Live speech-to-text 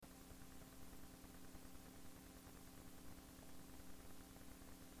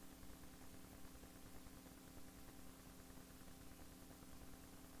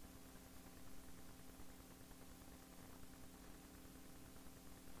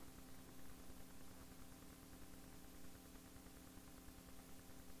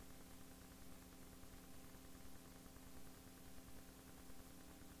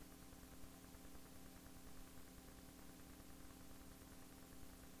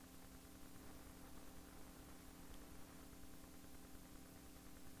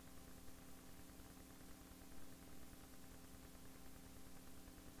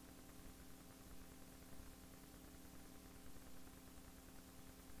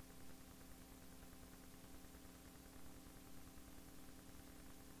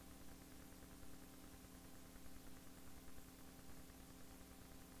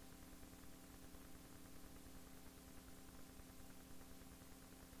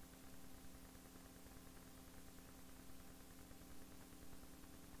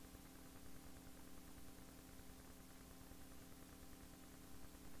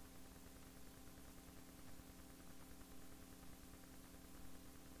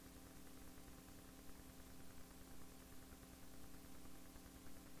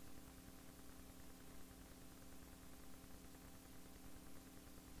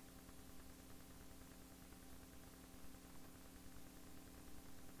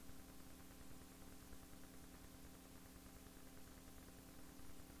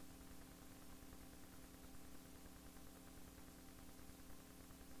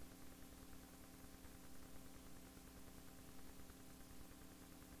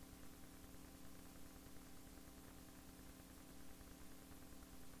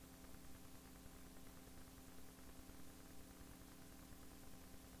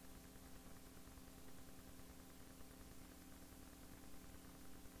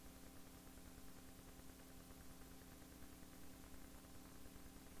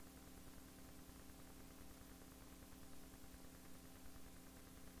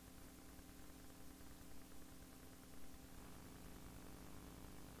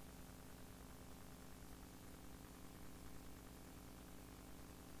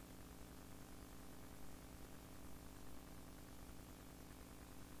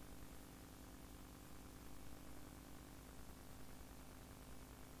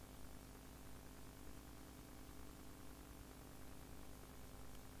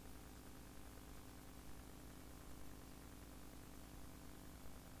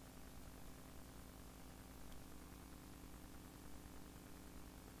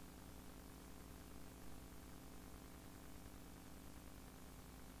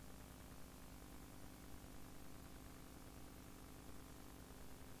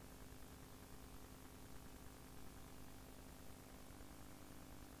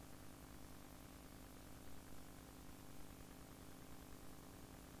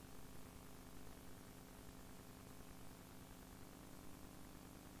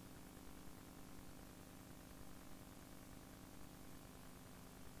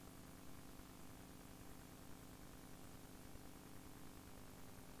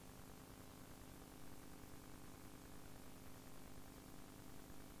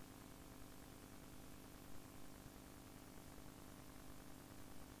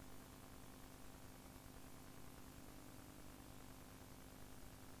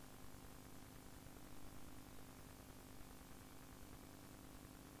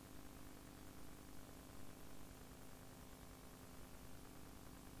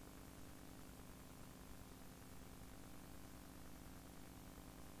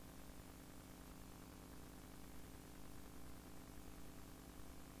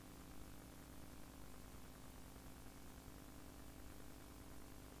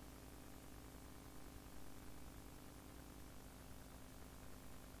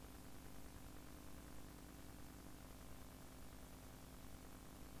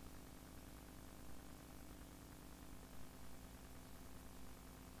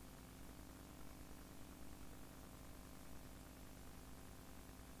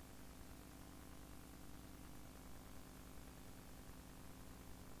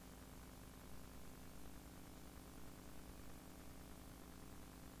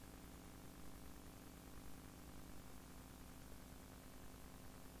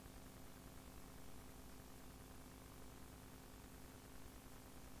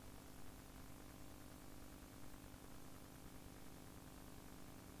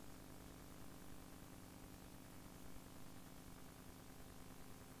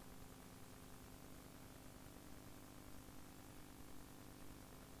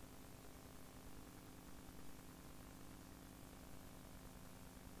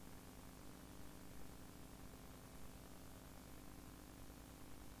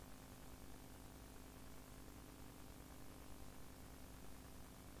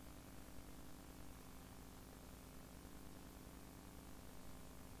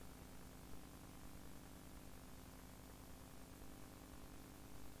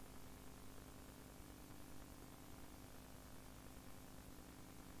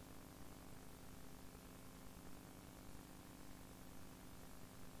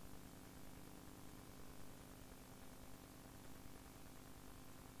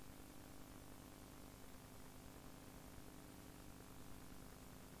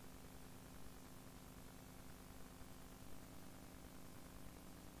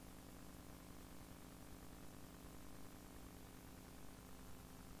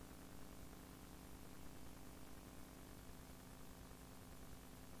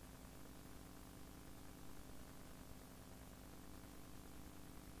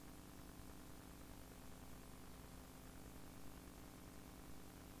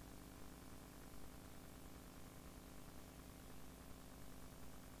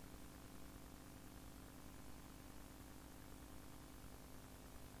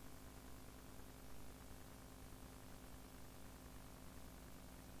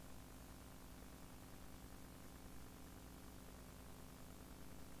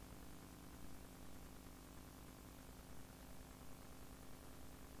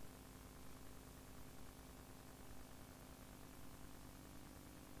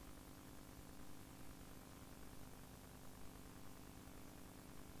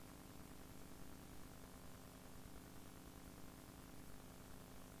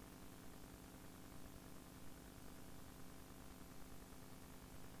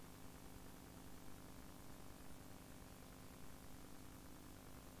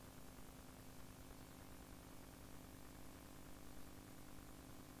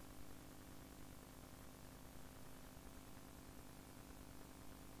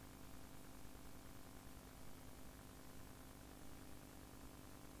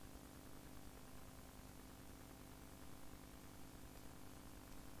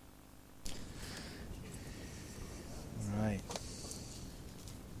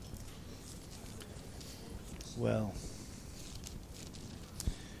well.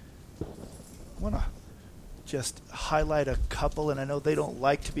 I want to just highlight a couple, and I know they don't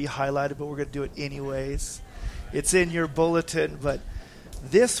like to be highlighted, but we're going to do it anyways. It's in your bulletin, but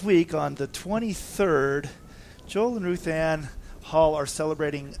this week on the 23rd, Joel and Ruth Ann Hall are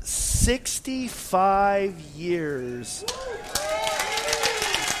celebrating 65 years.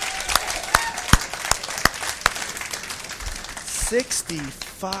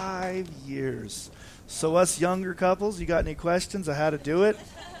 65 years. So us younger couples, you got any questions on how to do it?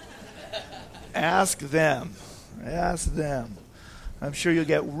 Ask them. Ask them. I'm sure you'll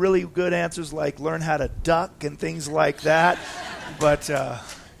get really good answers like learn how to duck and things like that. But,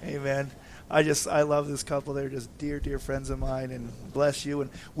 amen. I love this couple. They're just dear, dear friends of mine, and bless you. And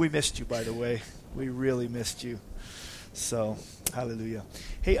we missed you, by the way. We really missed you. So, hallelujah.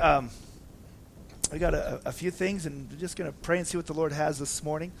 Hey, we got a few things, and we're just going to pray and see what the Lord has this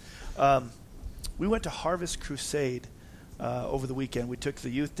morning. We went to Harvest Crusade over the weekend. We took the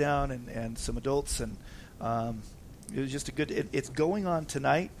youth down and some adults, and it was just a good. It's going on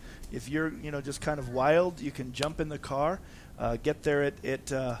tonight. If you're just kind of wild, you can jump in the car, get there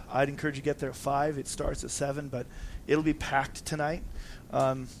at. I'd encourage you to get there at 5. It starts at 7, but it'll be packed tonight.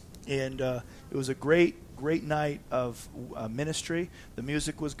 And it was a great night of ministry. The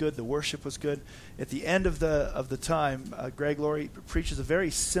music was good. The worship was good. At the end of the time, Greg Laurie preaches a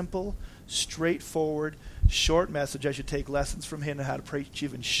very simple, straightforward, short message. I should take lessons from him on how to preach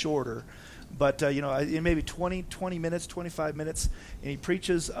even shorter. But, in maybe 20 minutes, 25 minutes, and he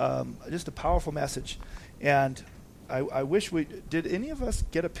preaches just a powerful message. And I wish did any of us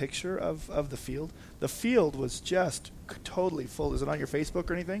get a picture of the field? The field was just totally full. Is it on your Facebook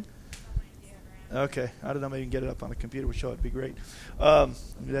or anything? Okay, I don't know. Maybe you can get it up on a computer. We'll show it. It'd be great.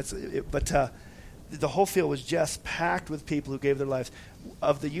 That's it. But the whole field was just packed with people who gave their lives.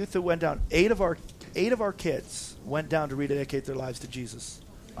 Of the youth that went down, 8 of our kids went down to rededicate their lives to Jesus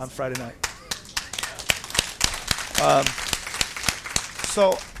on Friday night.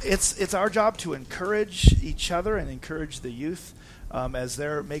 So it's our job to encourage each other and encourage the youth as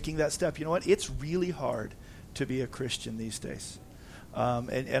they're making that step. You know what? It's really hard to be a Christian these days.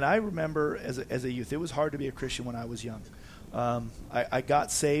 And I remember as a youth, it was hard to be a Christian when I was young. I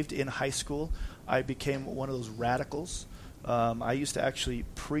got saved in high school. I became one of those radicals. I used to actually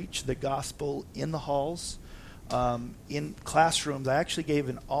preach the gospel in the halls, in classrooms. I actually gave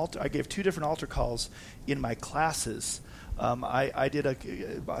I gave 2 different altar calls in my classes. I did I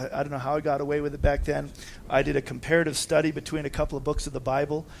don't know how I got away with it back then. I did a comparative study between a couple of books of the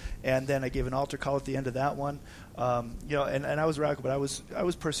Bible, and then I gave an altar call at the end of that one. And I was radical, but I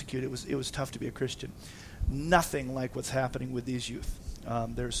was persecuted. It was tough to be a Christian. Nothing like what's happening with these youth.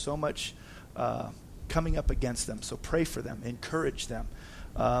 There's so much coming up against them. So pray for them, encourage them.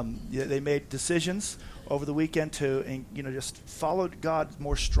 They made decisions over the weekend to just follow God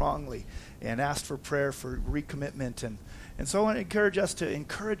more strongly and asked for prayer for recommitment. And so I want to encourage us to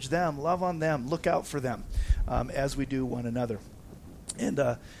encourage them, love on them, look out for them as we do one another. And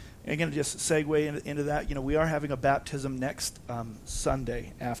I'm going to just segue into that. We are having a baptism next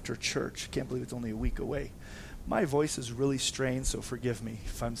Sunday after church. Can't believe it's only a week away. My voice is really strained, so forgive me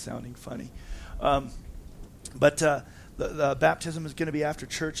if I'm sounding funny. But the baptism is going to be after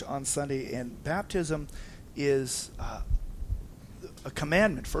church on Sunday, and baptism is a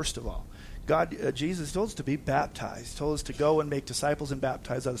commandment, first of all. Jesus told us to be baptized, told us to go and make disciples and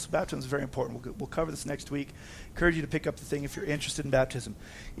baptize others. So baptism is very important. We'll cover this next week. Encourage you to pick up the thing if you're interested in baptism.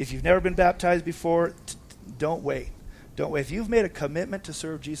 If you've never been baptized before, don't wait. Don't wait. If you've made a commitment to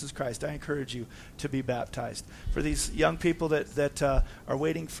serve Jesus Christ, I encourage you to be baptized. For these young people that are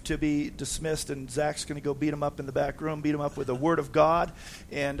waiting to be dismissed, and Zach's going to go beat them up in the back room, beat them up with the Word of God.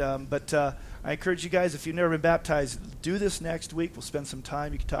 But I encourage you guys, if you've never been baptized, do this next week. We'll spend some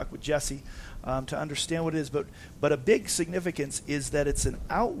time. You can talk with Jesse to understand what it is. But a big significance is that it's an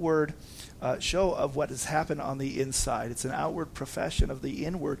outward show of what has happened on the inside. It's an outward profession of the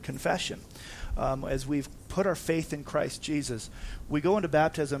inward confession. As we've put our faith in Christ Jesus, we go into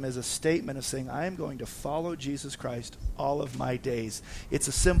baptism as a statement of saying, I am going to follow Jesus Christ all of my days. It's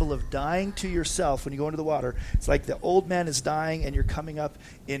a symbol of dying to yourself when you go into the water. It's like the old man is dying and you're coming up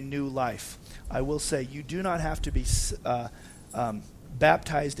in new life. I will say, you do not have to be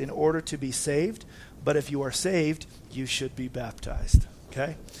baptized in order to be saved, but if you are saved, you should be baptized.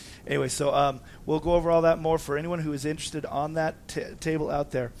 Okay? Anyway, so we'll go over all that more. For anyone who is interested on that table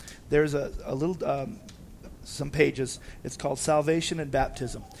out there, there's a little some pages. It's called Salvation and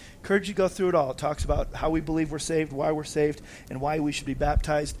Baptism. Encourage you to go through it all. It talks about how we believe we're saved, why we're saved, and why we should be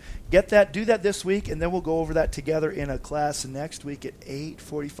baptized. Get that, do that this week, and then we'll go over that together in a class next week at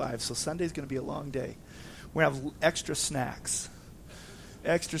 8:45. So Sunday's going to be a long day. We're going to have extra snacks.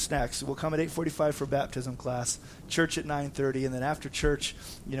 Extra snacks. We'll come at 8:45 for baptism class, church at 9:30, and then after church,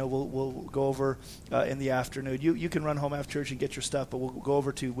 we'll go over in the afternoon. You can run home after church and get your stuff, but we'll go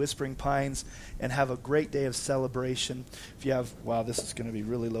over to Whispering Pines and have a great day of celebration. If you have, wow, this is going to be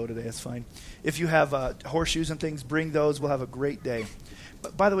really low today. It's fine. If you have horseshoes and things, bring those. We'll have a great day.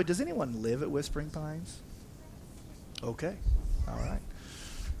 But by the way, does anyone live at Whispering Pines? Okay. All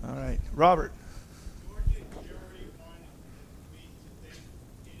right. Robert.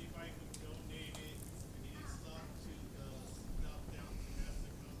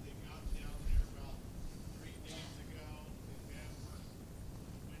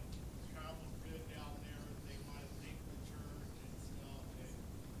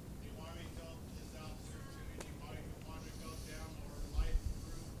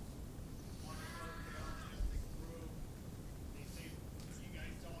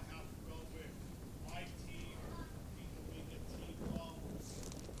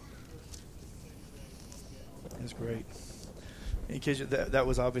 That's great. In case that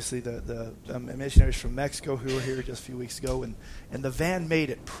was obviously the missionaries from Mexico who were here just a few weeks ago, and the van made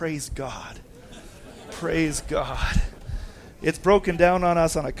it. Praise God. Praise God. It's broken down on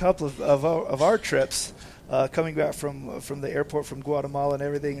us on a couple of our trips, coming back from the airport from Guatemala and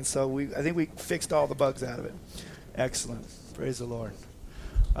everything, and so I think we fixed all the bugs out of it. Excellent. Praise the Lord.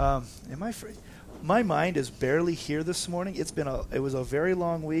 My mind is barely here this morning. It was a very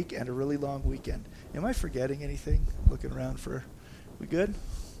long week and a really long weekend. Am I forgetting anything? Looking around we good?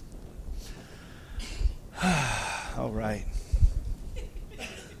 All right.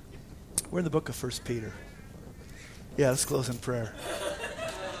 We're in the book of 1 Peter. Yeah, let's close in prayer.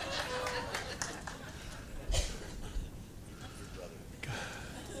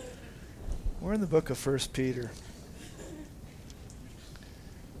 We're in the book of 1 Peter.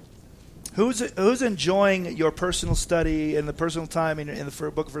 Who's enjoying your personal study and the personal time in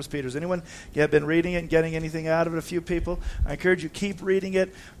the book of 1 Peter? Has anyone been reading it and getting anything out of it? A few people. I encourage you, keep reading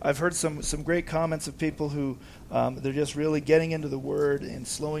it. I've heard some great comments of people who they're just really getting into the Word and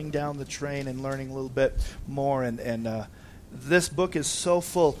slowing down the train and learning a little bit more. And this book is so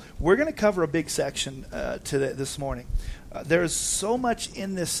full. We're going to cover a big section this morning. There's so much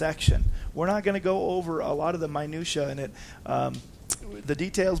in this section. We're not going to go over a lot of the minutia in it. The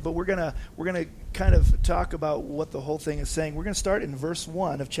details, but we're gonna kind of talk about what the whole thing is saying. We're going to start in verse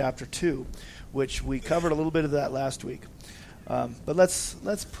 1 of chapter 2, which we covered a little bit of that last week. But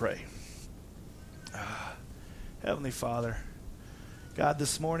let's pray. Heavenly Father, God,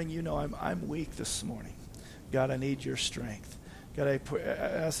 this morning, I'm weak this morning. God, I need your strength. God, I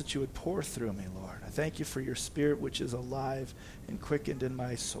ask that you would pour through me, Lord. I thank you for your Spirit, which is alive and quickened in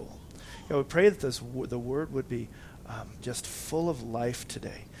my soul. God, we pray that the word would be just full of life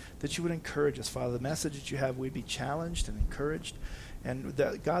today, that you would encourage us, Father. The message that you have, we'd be challenged and encouraged, and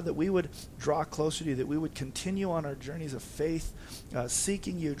that, God, that we would draw closer to you, that we would continue on our journeys of faith,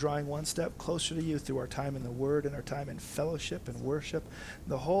 seeking you, drawing one step closer to you through our time in the Word and our time in fellowship and worship,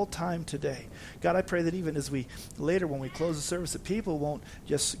 the whole time today. God, I pray that even as later when we close the service, that people won't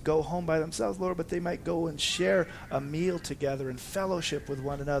just go home by themselves, Lord, but they might go and share a meal together and fellowship with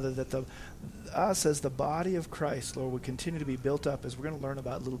one another, that us as the body of Christ, Lord, would continue to be built up, as we're going to learn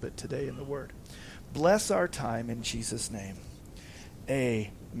about a little bit today in the Word. Bless our time in Jesus' name.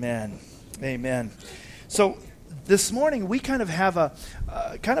 Amen. Amen. So this morning we kind of have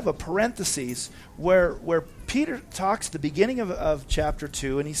a parenthesis where Peter talks at the beginning of chapter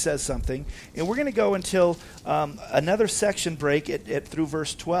 2, and he says something, and we're going to go until another section break through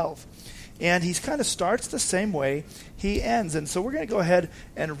verse 12. And he kind of starts the same way he ends. And so we're going to go ahead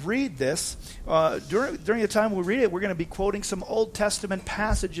and read this. During the time we read it, we're going to be quoting some Old Testament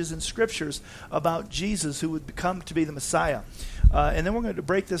passages and scriptures about Jesus, who would come to be the Messiah. And then we're going to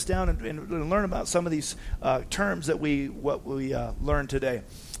break this down and learn about some of these terms that we learn today,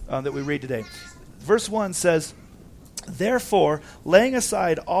 that we read today. Verse 1 says, "Therefore, laying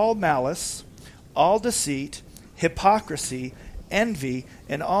aside all malice, all deceit, hypocrisy, envy,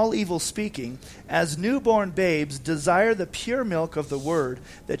 and all evil speaking, as newborn babes desire the pure milk of the word,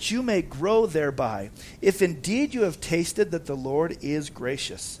 that you may grow thereby, if indeed you have tasted that the Lord is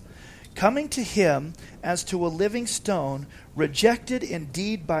gracious. Coming to him as to a living stone, rejected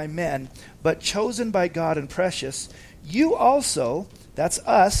indeed by men, but chosen by God and precious, you also," that's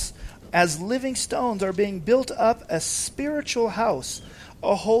us, "as living stones are being built up a spiritual house,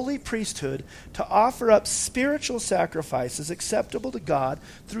 a holy priesthood, to offer up spiritual sacrifices acceptable to God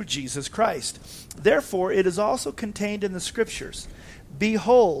through Jesus Christ. Therefore it is also contained in the Scriptures,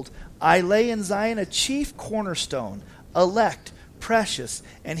 'Behold, I lay in Zion a chief cornerstone, elect, precious,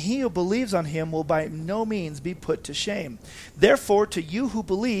 and he who believes on him will by no means be put to shame. Therefore, to you who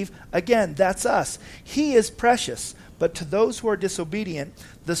believe, again, that's us, he is precious. But to those who are disobedient,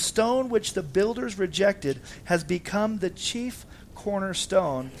 the stone which the builders rejected has become the chief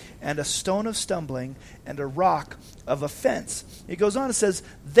cornerstone, and a stone of stumbling, and a rock of offense. It goes on, it says,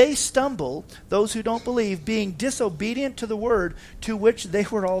 they stumble, those who don't believe, being disobedient to the word to which they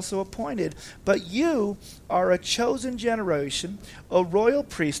were also appointed. But you are a chosen generation, a royal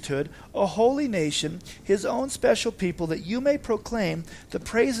priesthood, a holy nation, his own special people, that you may proclaim the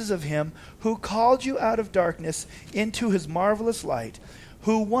praises of him who called you out of darkness into his marvelous light,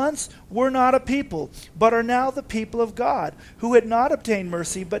 who once were not a people, but are now the people of God, who had not obtained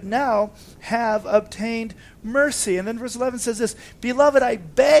mercy, but now have obtained mercy. And then verse 11 says this, Beloved, I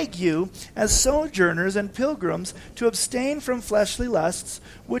beg you, as sojourners and pilgrims, to abstain from fleshly lusts,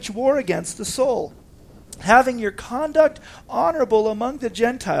 which war against the soul, having your conduct honorable among the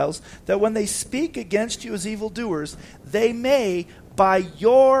Gentiles, that when they speak against you as evildoers, they may, by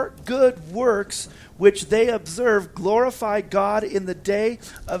your good works, which they observe, glorify God in the day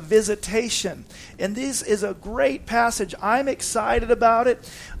of visitation. And this is a great passage. I'm excited about it.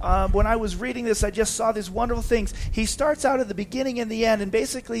 When I was reading this, I just saw these wonderful things. He starts out at the beginning and the end, and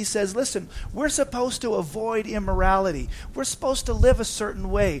basically he says, listen, we're supposed to avoid immorality. We're supposed to live a certain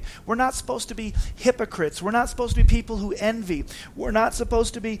way. We're not supposed to be hypocrites. We're not supposed to be people who envy. We're not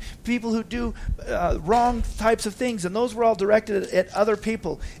supposed to be people who do wrong types of things, and those were all directed at other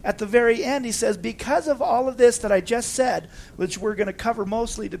people. At the very end, he says, because of all of this that I just said, which we're going to cover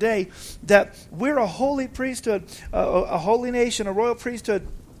mostly today, that we're a holy priesthood, a holy nation, a royal priesthood.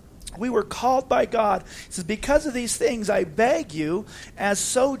 We were called by God. He says, because of these things, I beg you as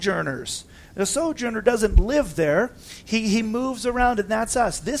sojourners. The sojourner doesn't live there. He moves around, and that's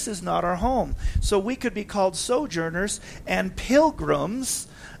us. This is not our home. So we could be called sojourners and pilgrims.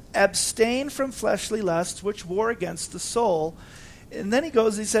 Abstain from fleshly lusts, which war against the soul. And then he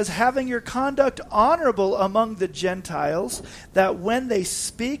says, having your conduct honorable among the Gentiles, that when they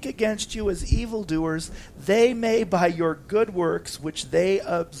speak against you as evildoers, they may by your good works, which they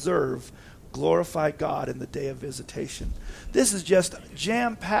observe, glorify God in the day of visitation. This is just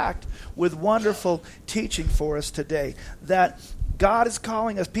jam-packed with wonderful teaching for us today, that God is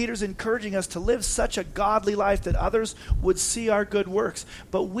calling us, Peter's encouraging us to live such a godly life that others would see our good works.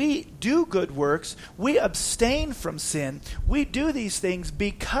 But we do good works. We abstain from sin. We do these things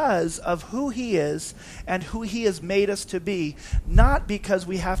because of who he is and who he has made us to be, not because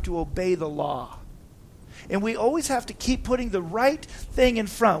we have to obey the law. And we always have to keep putting the right thing in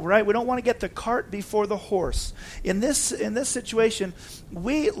front, right? We don't want to get the cart before the horse. In this situation,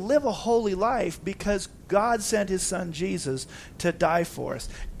 we live a holy life because God sent his son Jesus to die for us.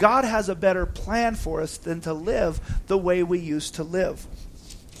 God has a better plan for us than to live the way we used to live.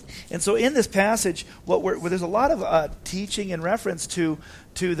 And so in this passage, there's a lot of teaching and reference to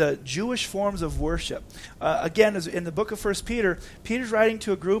the Jewish forms of worship. Again, as in the book of 1 Peter, Peter's writing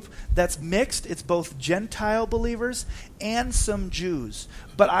to a group that's mixed. It's both Gentile believers and some Jews.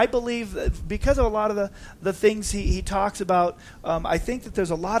 But I believe that because of a lot of the things he talks about, I think that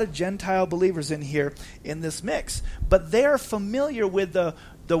there's a lot of Gentile believers in here in this mix. But they're familiar with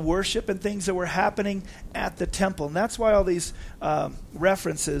the worship and things that were happening at the temple. And that's why all these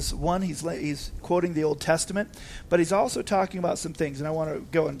references, one, he's quoting the Old Testament, but he's also talking about some things. And I want to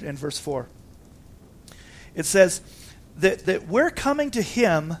go in verse 4. It says that we're coming to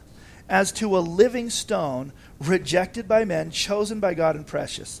him as to a living stone, rejected by men, chosen by God and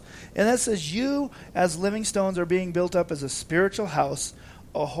precious. And that says you as living stones are being built up as a spiritual house,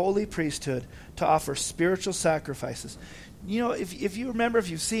 a holy priesthood, to offer spiritual sacrifices. You know, if you remember, if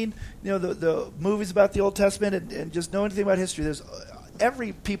you've seen, the movies about the Old Testament and just know anything about history,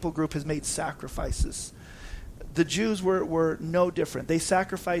 every people group has made sacrifices. The Jews were no different. They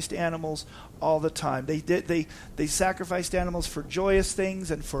sacrificed animals all the time. They sacrificed animals for joyous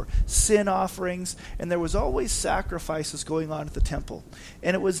things and for sin offerings, and there was always sacrifices going on at the temple.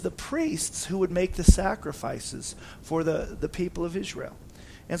 And it was the priests who would make the sacrifices for the people of Israel.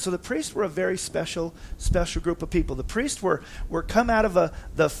 And so the priests were a very special group of people. The priests were come out of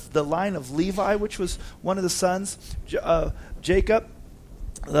the line of Levi, which was one of the sons, Jacob.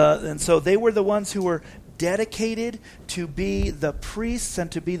 And so they were the ones who were dedicated to be the priests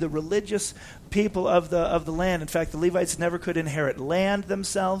and to be the religious people of the land. In fact, the Levites never could inherit land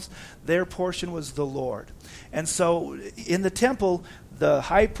themselves. Their portion was the Lord. And so in the temple, the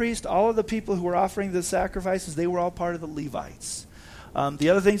high priest, all of the people who were offering the sacrifices, they were all part of the Levites. The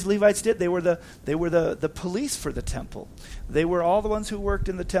other things Levites did, they were the police for the temple. They were all the ones who worked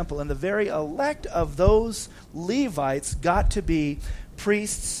in the temple. And the very elect of those Levites got to be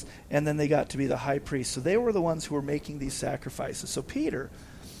priests, and then they got to be the high priest. So they were the ones who were making these sacrifices. So Peter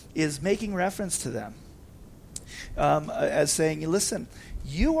is making reference to them as saying, listen,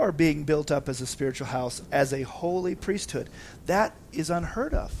 you are being built up as a spiritual house, as a holy priesthood. That is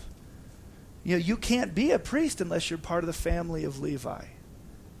unheard of. You can't be a priest unless you're part of the family of Levi.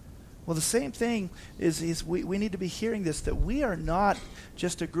 Well, the same thing is we need to be hearing this, that we are not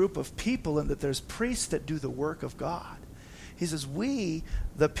just a group of people and that there's priests that do the work of God. He says we,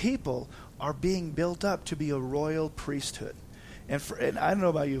 the people, are being built up to be a royal priesthood. And I don't know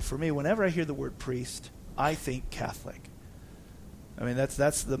about you, for me, whenever I hear the word priest, I think Catholic. I mean, that's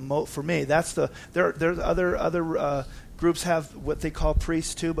the for me. That's there's other groups have what they call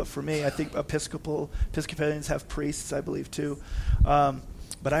priests too, but for me, I think Episcopalians have priests, I believe too.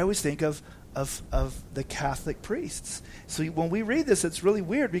 But I always think of the Catholic priests. So when we read this, it's really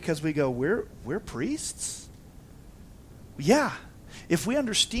weird because we go, we're priests? Yeah. If we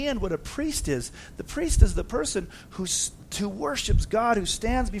understand what a priest is, the priest is the person who worships God, who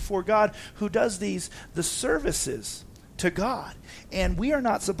stands before God, who does the services to God. And we are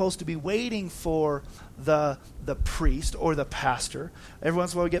not supposed to be waiting for the priest or the pastor. Every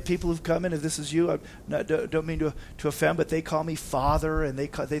once in a while we get people who've come in, if this is you, I don't mean to offend, but they call me father, and they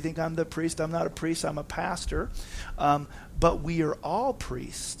think I'm the priest. I'm not a priest, I'm a pastor. But we are all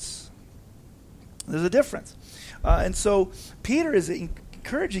priests. There's a difference. And so Peter is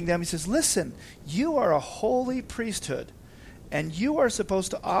encouraging them. He says, listen, you are a holy priesthood, and you are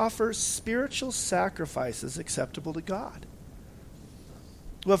supposed to offer spiritual sacrifices acceptable to God.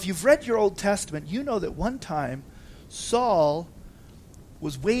 Well, if you've read your Old Testament, you know that one time Saul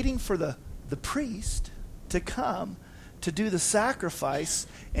was waiting for the priest to come to do the sacrifice,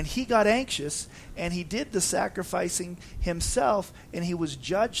 and he got anxious, and he did the sacrificing himself, and he was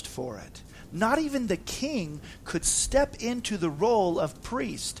judged for it. Not even the king could step into the role of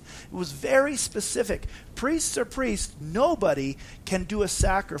priest. It was very specific. Priests are priests. Nobody can do a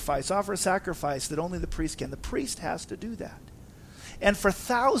sacrifice, offer a sacrifice that only the priest can. The priest has to do that. And for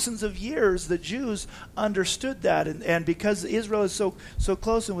thousands of years, the Jews understood that. And because Israel is so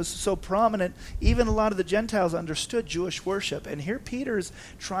close and was so prominent, even a lot of the Gentiles understood Jewish worship. And here Peter is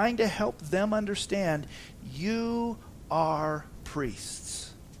trying to help them understand, you are priests.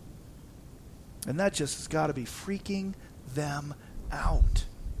 And that just has got to be freaking them out.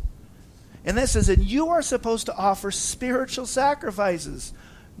 And this says, and you are supposed to offer spiritual sacrifices.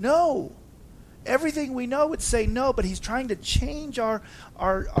 No. Everything we know would say no, but he's trying to change our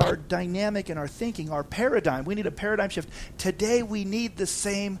dynamic and our thinking, our paradigm. We need a paradigm shift. Today we need the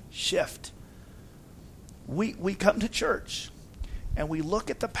same shift. We come to church, and we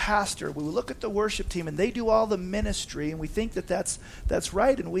look at the pastor, we look at the worship team, and they do all the ministry, and we think that that's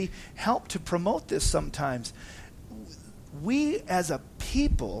right, and we help to promote this sometimes. We as a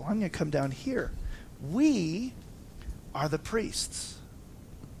people, I'm going to come down here, we are the priests.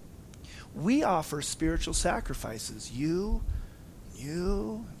 We offer spiritual sacrifices. You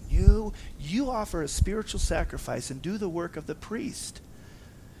offer a spiritual sacrifice and do the work of the priest.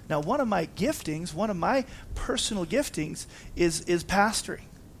 Now, one of my personal giftings is pastoring.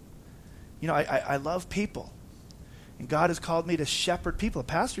 I love people. And God has called me to shepherd people. A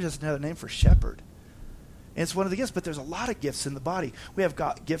pastor has another name for shepherd. And it's one of the gifts, but there's a lot of gifts in the body. We have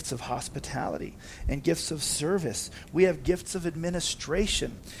got gifts of hospitality and gifts of service. We have gifts of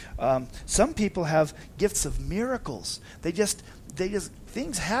administration. Some people have gifts of miracles. They just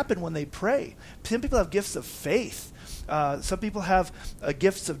things happen when they pray. Some people have gifts of faith. Some people have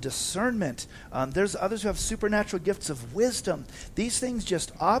gifts of discernment. There's others who have supernatural gifts of wisdom. These things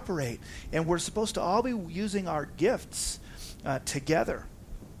just operate, and we're supposed to all be using our gifts together.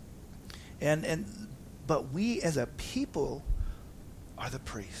 But we as a people are the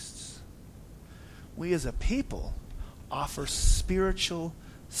priests. We as a people offer spiritual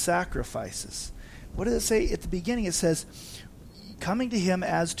sacrifices. What does it say at the beginning? It says, coming to him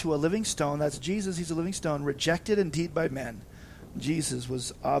as to a living stone. That's Jesus. He's a living stone, rejected indeed by men. Jesus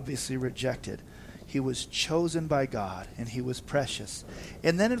was obviously rejected. He was chosen by God, and he was precious.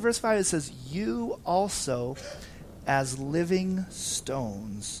 And then in verse 5 it says, you also as living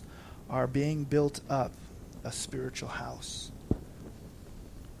stones are being built up a spiritual house.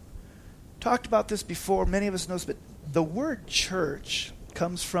 Talked about this before. Many of us know this, but the word church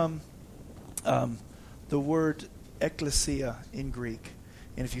comes from the word ecclesia in Greek.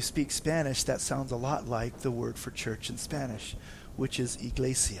 And if you speak Spanish, that sounds a lot like the word for church in Spanish, which is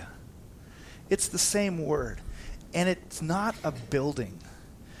iglesia. It's the same word. And it's not a building.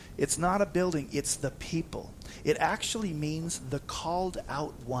 It's not a building. It's the people. It actually means the called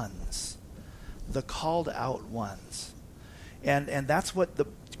out ones. The called out ones. And that's what the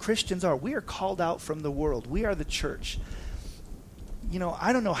Christians are. We are called out from the world. We are the church. You know,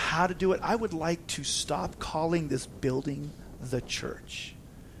 I don't know how to do it. I would like to stop calling this building the church.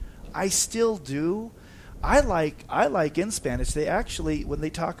 I still do. I like in Spanish, they actually, when they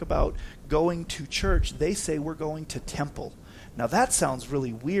talk about going to church, they say we're going to temple. Now that sounds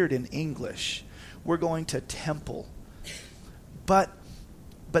really weird in English. We're going to temple. But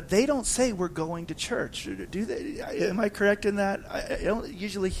they don't say we're going to church. Do they? Am I correct in that? I don't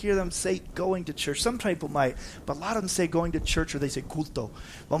usually hear them say going to church. Some people might, but a lot of them say going to church, or they say culto.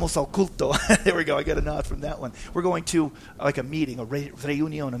 Vamos al culto. There we go. I got a nod from that one. We're going to like a meeting, a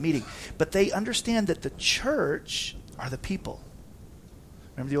reunion, a meeting. But they understand that the church are the people.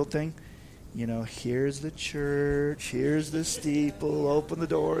 Remember the old thing? You know, here's the church, here's the steeple, open the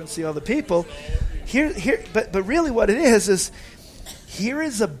door and see all the people. But really what it is here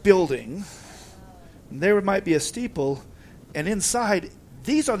is a building, and there might be a steeple, and inside,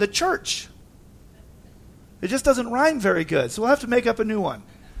 these are the church. It just doesn't rhyme very good, so we'll have to make up a new one.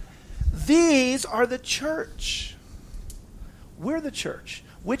 These are the church. We're the church,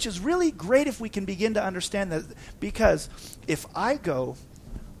 which is really great if we can begin to understand that, because if I go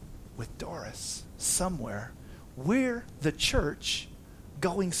with Doris somewhere, we're the church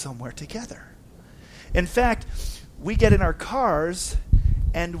going somewhere together. In fact, we get in our cars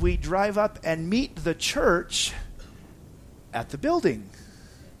and we drive up and meet the church at the building.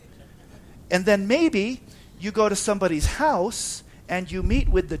 And then maybe you go to somebody's house and you meet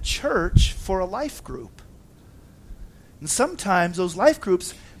with the church for a life group. And sometimes those life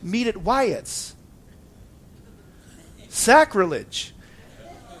groups meet at Wyatt's. Sacrilege.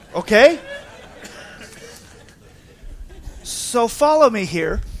 Okay? So follow me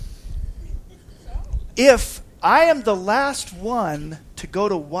here. If I am the last one to go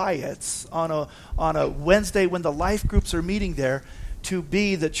to Wyatt's on a Wednesday when the life groups are meeting there to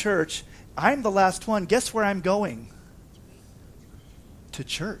be the church, I'm the last one. Guess where I'm going? To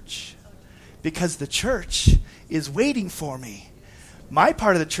church. Because the church is waiting for me. My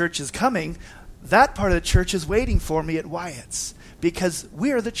part of the church is coming. That part of the church is waiting for me at Wyatt's. Because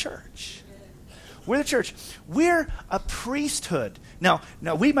we're the church. We're the church. We're a priesthood. Now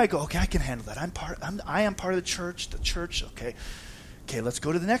we might go, okay, I can handle that. I am part of the church. Okay. Okay, let's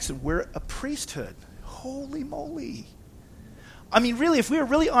go to the next one. We're a priesthood. Holy moly. I mean, really, if we were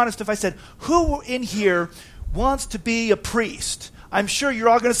really honest, if I said, who in here wants to be a priest? I'm sure you're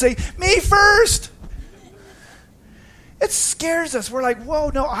all going to say, me first. It scares us. We're like, whoa,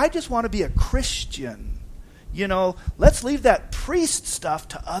 no, I just want to be a Christian. You know, let's leave that priest stuff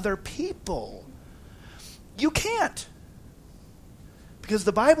to other people. You can't. Because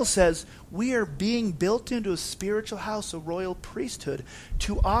the Bible says we are being built into a spiritual house, a royal priesthood,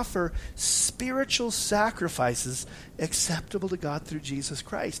 to offer spiritual sacrifices acceptable to God through Jesus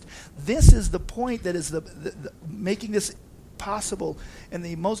Christ. This is the point that is the making this possible, and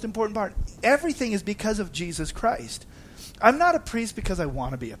the most important part. Everything is because of Jesus Christ. I'm not a priest because I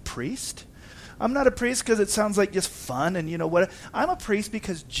want to be a priest. I'm not a priest because it sounds like just fun and you know what. I'm a priest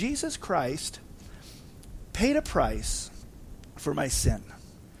because Jesus Christ paid a price for my sin.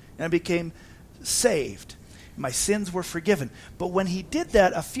 And I became saved. My sins were forgiven. But when he did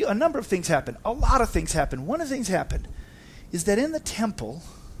that, a number of things happened. A lot of things happened. One of the things happened is that in the temple,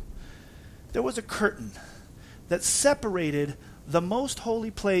 there was a curtain that separated the most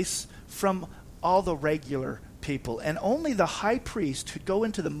holy place from all the regular people. And only the high priest could go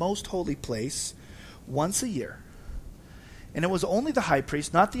into the most holy place once a year. And it was only the high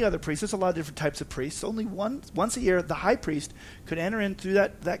priest, not the other priests. There's a lot of different types of priests. Only once a year, the high priest could enter in through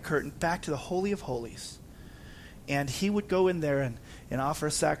that curtain back to the Holy of Holies. And he would go in there and offer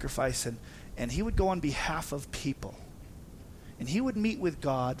a sacrifice. And he would go on behalf of people. And he would meet with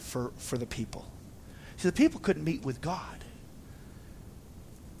God for the people. See, the people couldn't meet with God.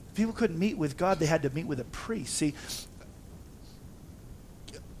 People couldn't meet with God. They had to meet with a priest. See,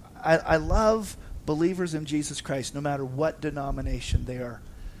 I love believers in Jesus Christ, no matter what denomination they are.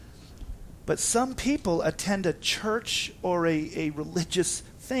 But some people attend a church or a religious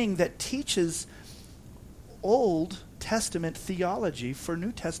thing that teaches Old Testament theology for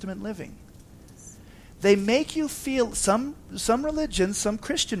New Testament living. They make you feel, some religions, some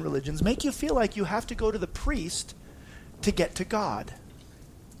Christian religions, make you feel like you have to go to the priest to get to God.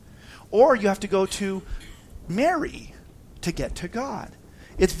 Or you have to go to Mary to get to God.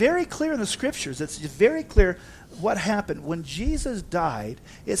 It's very clear in the scriptures. It's very clear what happened. When Jesus died,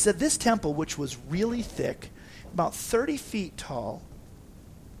 it said this temple, which was really thick, about 30 feet tall,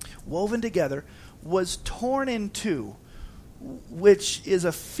 woven together, was torn in two, which is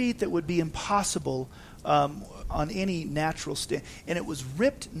a feat that would be impossible on any natural stand. And it was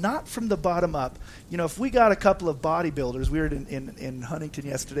ripped not from the bottom up. You know, if we got a couple of bodybuilders, we were in Huntington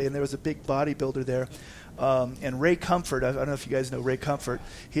yesterday, and there was a big bodybuilder there. And Ray Comfort, I don't know if you guys know Ray Comfort.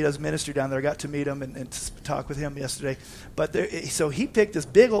 He does ministry down there. I got to meet him and talk with him yesterday. But so he picked this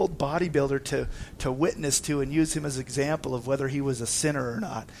big old bodybuilder to witness to and use him as an example of whether he was a sinner or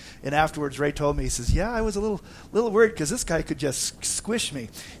not. And afterwards, Ray told me, he says, yeah, I was a little worried because this guy could just squish me.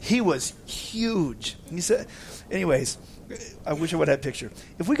 He was huge. And he said, anyways, I wish I would have had a picture.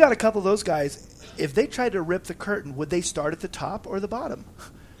 If we got a couple of those guys, if they tried to rip the curtain, would they start at the top or the bottom?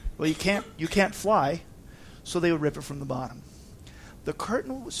 Well, you can't fly. So they would rip it from the bottom. The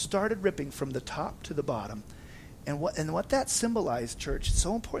curtain started ripping from the top to the bottom. And what that symbolized, church, it's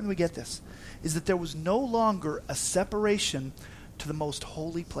so important we get this, is that there was no longer a separation to the most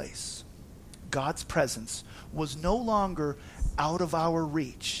holy place. God's presence was no longer out of our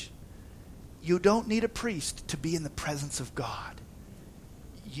reach. You don't need a priest to be in the presence of God.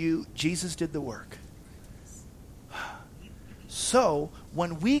 Jesus did the work. So,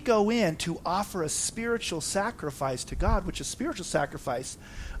 when we go in to offer a spiritual sacrifice to God, which a spiritual sacrifice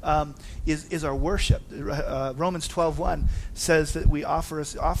is our worship. Romans 12:1 says that we offer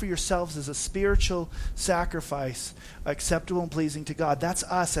yourselves as a spiritual sacrifice, acceptable and pleasing to God. That's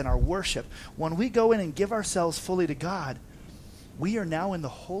us and our worship. When we go in and give ourselves fully to God, we are now in the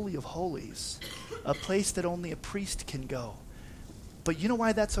Holy of Holies, a place that only a priest can go. But you know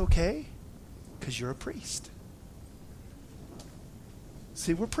why that's okay? Because you're a priest.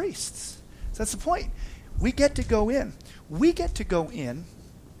 See, we're priests. So that's the point. We get to go in. We get to go in.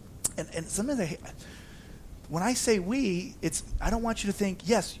 And sometimes when I say we, I don't want you to think,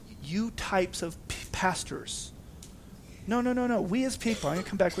 yes, you types of pastors. No. We as people. I'm going to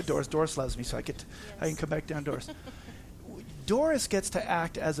come back with Doris. Doris loves me, so I can come back down Doris. Doris gets to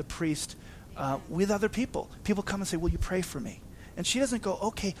act as a priest with other people. People come and say, will you pray for me? And she doesn't go,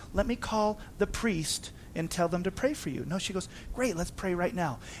 okay, let me call the priest and tell them to pray for you. No, she goes, great, let's pray right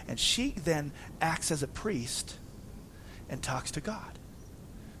now. And she then acts as a priest and talks to God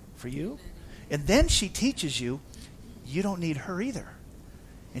for you. And then she teaches you, you don't need her either.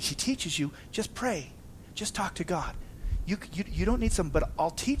 And she teaches you, just pray. Just talk to God. You don't need some, but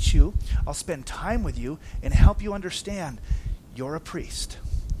I'll teach you, I'll spend time with you and help you understand you're a priest.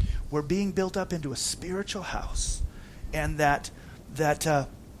 We're being built up into a spiritual house, and that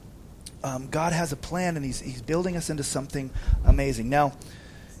God has a plan, and He's building us into something amazing. Now,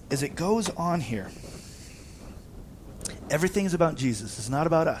 as it goes on here, everything is about Jesus. It's not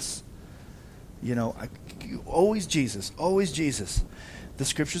about us. You know, always Jesus, always Jesus. The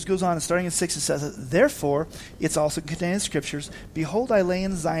Scriptures goes on, and starting in 6, it says, therefore, it's also contained in the Scriptures, behold, I lay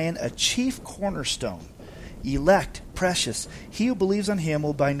in Zion a chief cornerstone, elect, precious. He who believes on Him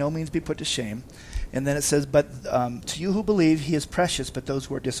will by no means be put to shame. And then it says, but to you who believe, He is precious, but those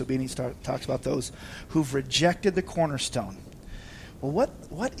who are disobedient, talks about those who've rejected the cornerstone. Well,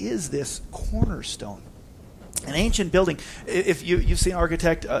 what is this cornerstone? An ancient building. If you've seen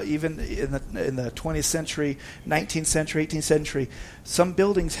architect, even in the 20th century, 19th century, 18th century, some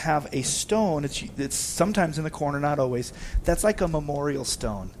buildings have a stone. It's sometimes in the corner, not always. That's like a memorial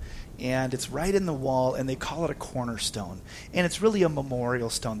stone. And it's right in the wall, and they call it a cornerstone. And it's really a memorial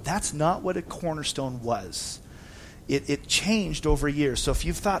stone. That's not what a cornerstone was. It changed over years. So if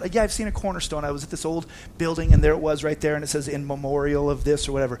you've thought, yeah, I've seen a cornerstone. I was at this old building, and there it was right there, and it says in memorial of this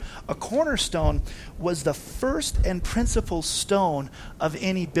or whatever. A cornerstone was the first and principal stone of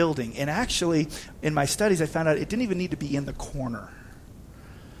any building. And actually, in my studies, I found out it didn't even need to be in the corner.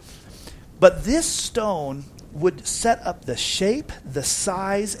 But this stone would set up the shape, the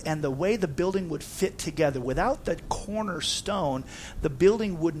size, and the way the building would fit together. Without the cornerstone, the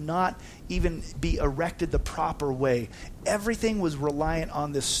building would not even be erected the proper way. Everything was reliant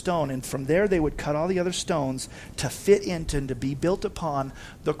on this stone, and from there they would cut all the other stones to fit into and to be built upon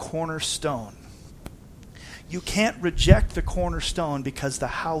the cornerstone. You can't reject the cornerstone because the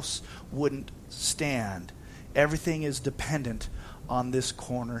house wouldn't stand. Everything is dependent on this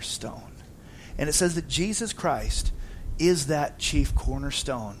cornerstone. And it says that Jesus Christ is that chief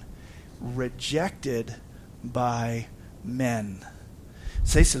cornerstone, rejected by men.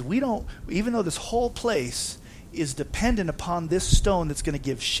 So he says, even though this whole place is dependent upon this stone that's going to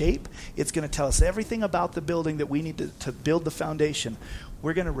give shape, it's going to tell us everything about the building that we need to build the foundation,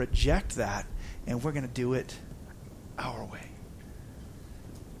 we're going to reject that, and we're going to do it our way.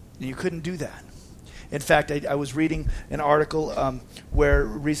 And you couldn't do that. In fact, I was reading an article where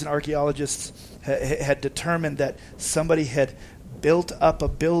recent archaeologists had determined that somebody had built up a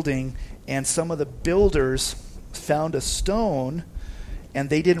building, and some of the builders found a stone, and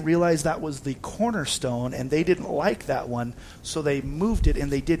they didn't realize that was the cornerstone, and they didn't like that one, so they moved it,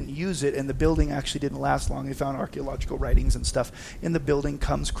 and they didn't use it, and the building actually didn't last long. They found archaeological writings and stuff, and the building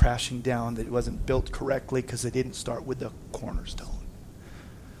comes crashing down. That it wasn't built correctly because they didn't start with the cornerstone.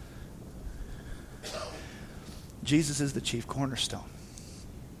 Jesus is the chief cornerstone.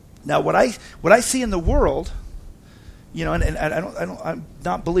 Now, what I see in the world, and I'm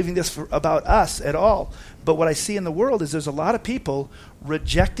not believing this about us at all, but what I see in the world is there's a lot of people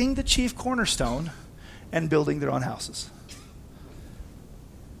rejecting the chief cornerstone and building their own houses.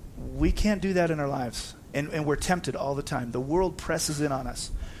 We can't do that in our lives, and we're tempted all the time. The world presses in on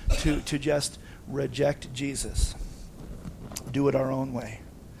us to just reject Jesus, do it our own way.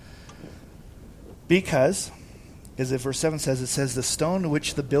 Because, as verse 7 says, it says, the stone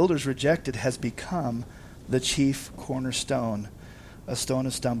which the builders rejected has become the chief cornerstone, a stone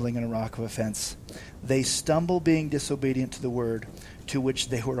of stumbling and a rock of offense. They stumble being disobedient to the word to which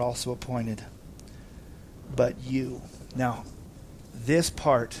they were also appointed. But you. Now, this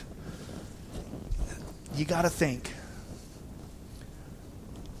part, you got to think.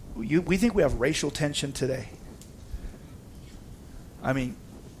 We think we have racial tension today. I mean,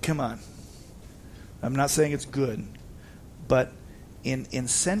 come on. I'm not saying it's good, but in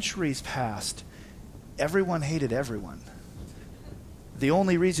centuries past, everyone hated everyone. The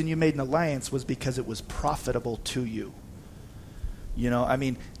only reason you made an alliance was because it was profitable to you. Do you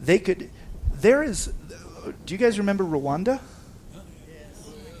guys remember Rwanda?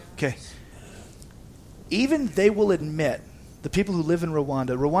 Okay. Even they will admit, the people who live in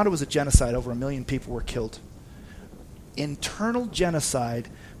Rwanda was a genocide. Over 1 million people were killed. Internal genocide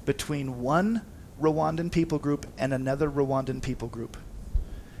between one Rwandan people group and another Rwandan people group.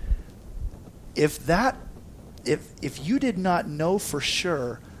 If you did not know for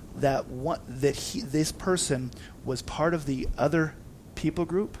sure that this person was part of the other people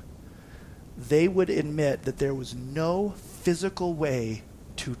group, they would admit that there was no physical way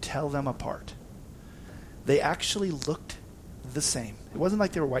to tell them apart. They actually looked the same. It wasn't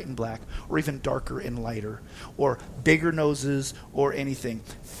like they were white and black, or even darker and lighter, or bigger noses, or anything.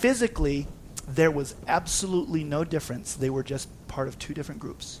 Physically, there was absolutely no difference. They were just part of two different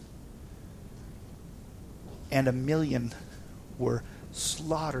groups. And 1 million were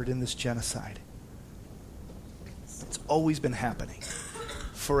slaughtered in this genocide. It's always been happening.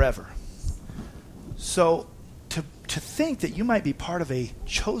 Forever. So, to think that you might be part of a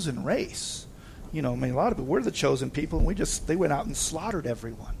chosen race, a lot of it, we're the chosen people, and they went out and slaughtered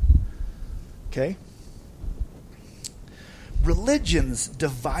everyone. Okay? Religions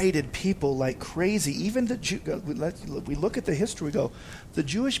divided people like crazy. Even we look at the history, we go, the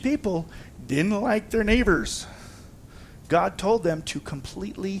Jewish people didn't like their neighbors. God told them to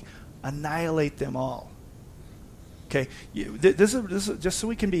completely annihilate them all. Okay, this is just so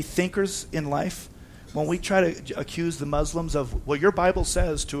we can be thinkers in life. When we try to accuse the Muslims of, well, your Bible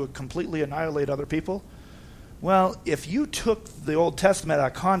says to completely annihilate other people. Well, if you took the Old Testament out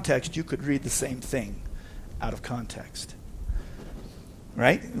of context, you could read the same thing out of context.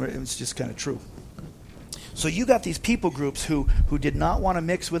 Right? It's just kind of true. So you got these people groups who did not want to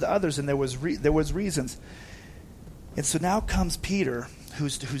mix with others, and there was reasons. And so now comes Peter,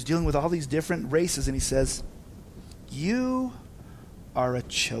 who's dealing with all these different races, and he says, you are a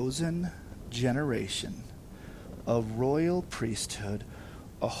chosen generation, a royal priesthood,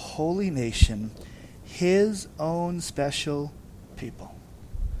 a holy nation, his own special people.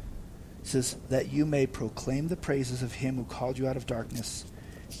 It says that you may proclaim the praises of him who called you out of darkness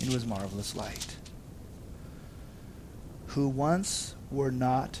into his marvelous light. Who once were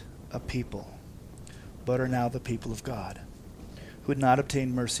not a people, but are now the people of God, who had not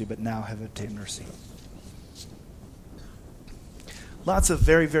obtained mercy, but now have obtained mercy. Lots of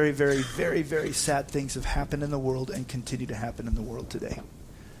very, very, very, very, very sad things have happened in the world and continue to happen in the world today.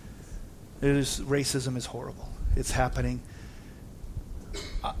 Racism is horrible. It's happening.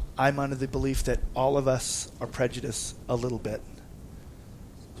 I'm under the belief that all of us are prejudiced a little bit.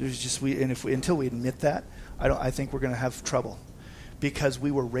 Until we admit that, I think we're going to have trouble, because we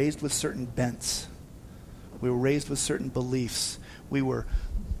were raised with certain bents. We were raised with certain beliefs. We were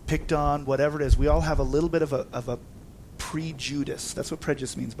picked on, whatever it is. We all have a little bit of a prejudice. That's what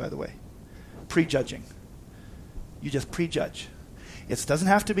prejudice means, by the way. Prejudging. You just prejudge. It doesn't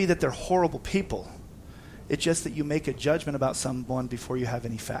have to be that they're horrible people. It's just that you make a judgment about someone before you have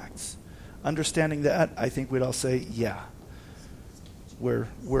any facts. Understanding that, I think we'd all say, yeah.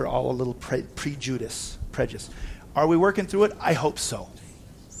 we're all a little prejudice. Are we working through it? I hope so.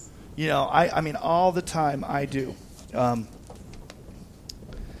 I mean, all the time I do.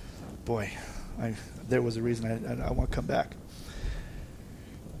 There was a reason I want to come back.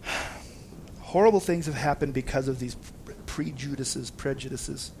 Horrible things have happened because of these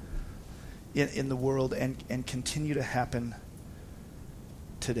prejudices in the world and continue to happen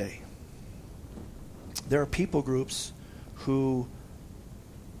today. There are people groups who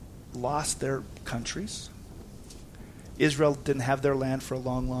lost their countries. Israel didn't have their land for a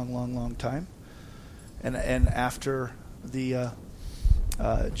long time. And after the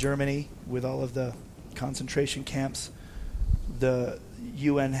Germany, with all of the concentration camps, the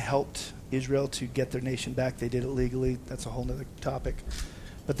UN helped Israel to get their nation back. They did it legally. That's a whole other topic.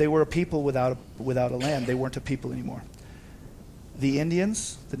 But they were a people without a land. They weren't a people anymore. The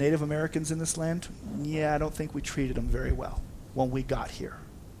Indians, the Native Americans in this land, I don't think we treated them very well when we got here.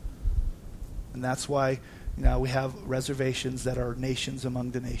 And that's why now we have reservations that are nations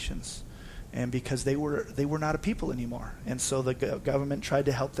among the nations. And because they were not a people anymore. And so the government tried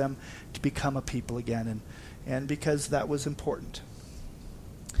to help them to become a people again. And because that was important.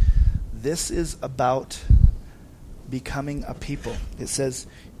 This is about becoming a people. It says,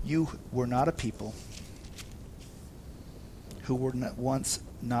 you were not a people, who were once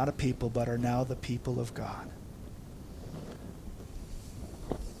not a people, but are now the people of God.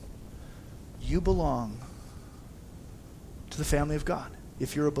 You belong to the family of God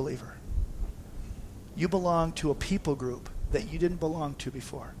if you're a believer. You belong to a people group that you didn't belong to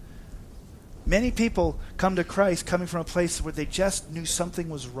before. Many people come to Christ coming from a place where they just knew something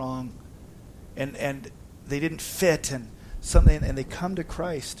was wrong and they didn't fit and they come to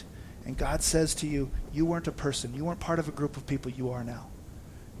Christ and God says to you, you weren't a person. You weren't part of a group of people. You are now.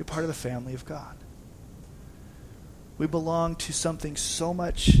 You're part of the family of God. We belong to something so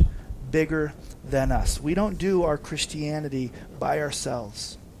much bigger than us. We don't do our Christianity by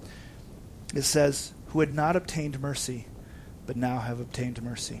ourselves. It says, who had not obtained mercy, but now have obtained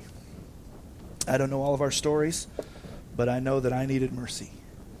mercy. I don't know all of our stories, but I know that I needed mercy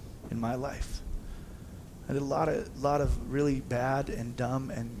in my life. I did a lot of really bad and dumb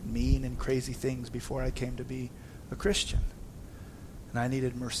and mean and crazy things before I came to be a Christian. And I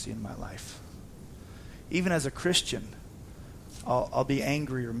needed mercy in my life. Even as a Christian, I'll be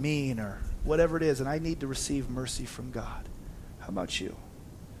angry or mean or whatever it is, and I need to receive mercy from God. How about you?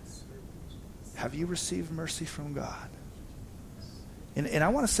 Have you received mercy from God? And I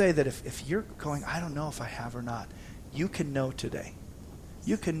want to say that if you're going, I don't know if I have or not, you can know today.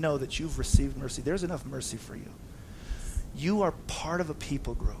 You can know that you've received mercy. There's enough mercy for you. You are part of a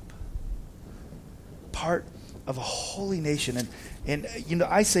people group. Part of a holy nation. And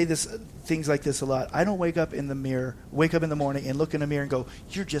I say things like this a lot. I don't wake up in the morning and look in the mirror and go,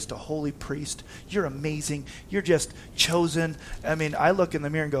 you're just a holy priest. You're amazing. You're just chosen. I mean, I look in the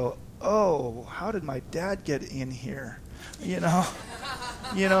mirror and go, oh, how did my dad get in here? You know.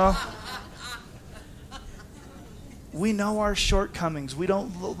 We know our shortcomings. We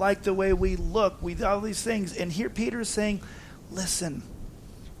don't like the way we look. We do all these things. And here Peter is saying, listen,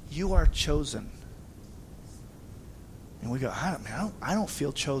 you are chosen. And we go, I don't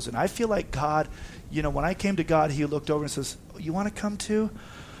feel chosen. I feel like God, when I came to God, he looked over and says, you want to come too?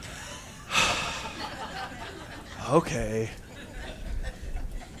 Okay.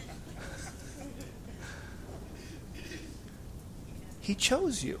 He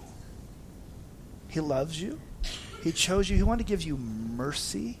chose you. He loves you. He chose you. He wanted to give you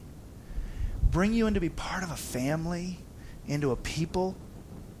mercy, bring you in to be part of a family, into a people.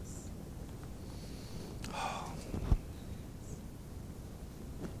 Oh.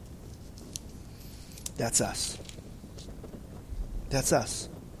 That's us. That's us.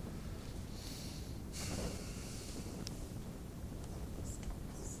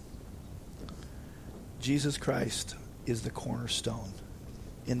 Jesus Christ is the cornerstone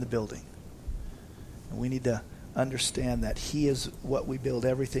in the building. And we need to understand that he is what we build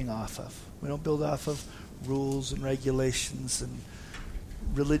everything off of. We don't build off of rules and regulations and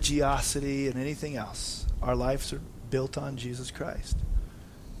religiosity and anything else. Our lives are built on Jesus Christ.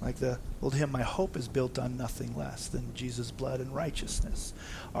 Like the old hymn, my hope is built on nothing less than Jesus' blood and righteousness.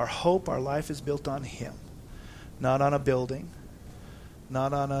 Our hope, our life is built on him, not on a building,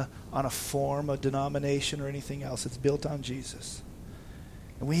 not on a form, a denomination, or anything else. It's built on Jesus.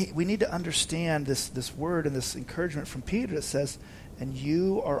 And we need to understand this word and this encouragement from Peter that says, and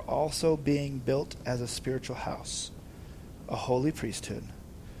you are also being built as a spiritual house, a holy priesthood,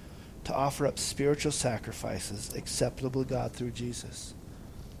 to offer up spiritual sacrifices acceptable to God through Jesus.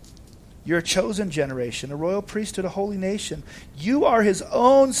 You're a chosen generation, a royal priesthood, a holy nation. You are his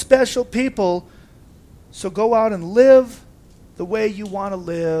own special people. So go out and live the way you want to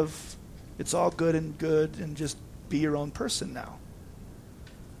live. It's all good, and just be your own person now.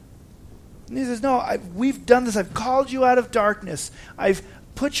 And he says, no, we've done this. I've called you out of darkness. I've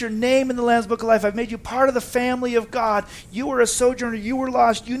put your name in the Lamb's Book of Life. I've made you part of the family of God. You were a sojourner. You were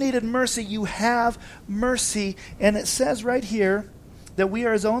lost. You needed mercy. You have mercy. And it says right here that we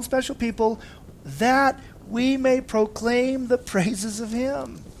are his own special people, that we may proclaim the praises of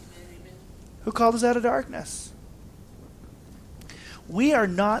him who called us out of darkness. We are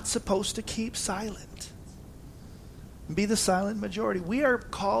not supposed to keep silent. Be the silent majority. We are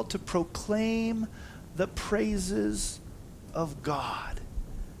called to proclaim the praises of God.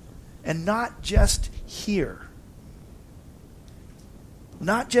 And not just here.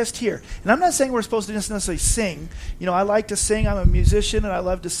 Not just here. And I'm not saying we're supposed to just necessarily sing. You know, I like to sing. I'm a musician and I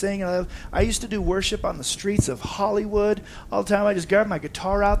love to sing. I used to do worship on the streets of Hollywood all the time. I just grabbed my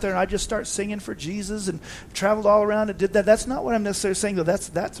guitar out there and I just start singing for Jesus and traveled all around and did that. That's not what I'm necessarily saying, though.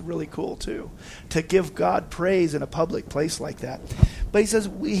 That's really cool, too, to give God praise in a public place like that. But he says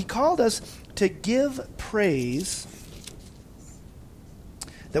he called us to give praise,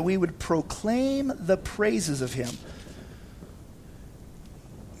 that we would proclaim the praises of him.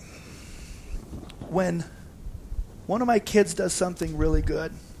 When one of my kids does something really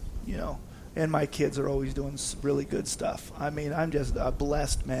good, you know, and my kids are always doing really good stuff. I mean, I'm just a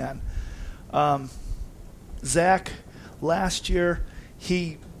blessed man. Zach, last year,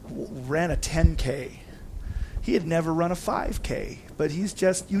 he ran a 10K. He had never run a 5K, but he's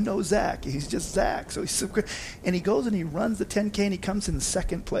just, you know Zach. He's just Zach. So he's so good. And he goes and he runs the 10K and he comes in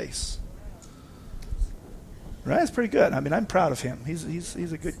second place. Right? That's pretty good. I mean, I'm proud of him. He's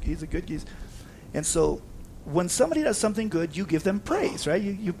a good. And so when somebody does something good, you give them praise, right?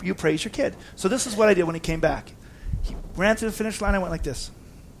 You praise your kid. So this is what I did when he came back. He ran to the finish line. I went like this.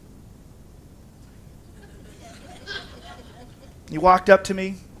 He walked up to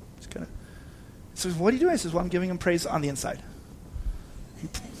me. He says, what are you doing? I says, well, I'm giving him praise on the inside.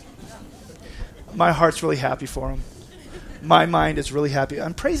 My heart's really happy for him. My mind is really happy.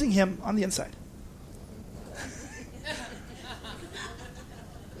 I'm praising him on the inside.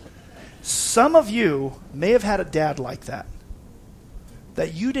 Some of you may have had a dad like that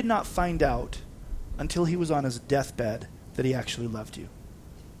you did not find out until he was on his deathbed that he actually loved you.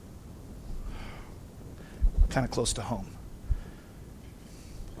 Kind of close to home.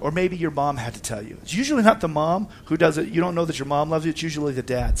 Or maybe your mom had to tell you. It's usually not the mom who does it. You don't know that your mom loves you. It's usually the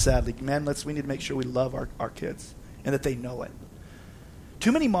dad, sadly. Man, we need to make sure we love our kids and that they know it.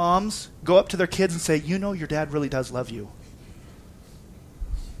 Too many moms go up to their kids and say, you know your dad really does love you.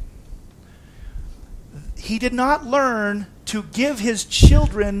 He did not learn to give his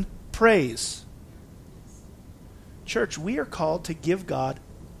children praise. Church, we are called to give God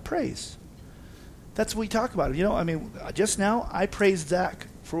praise. That's what we talk about. You know, I mean, just now I praised Zach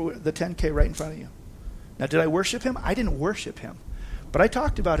for the 10K right in front of you. Now, did I worship him? I didn't worship him. But I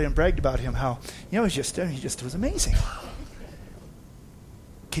talked about him, bragged about him, how, you know, he just was amazing.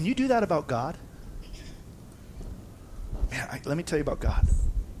 Can you do that about God? Man, let me tell you about God.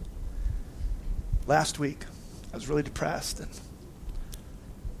 Last week, I was really depressed,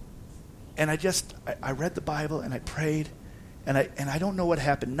 and I read the Bible and I prayed, and I don't know what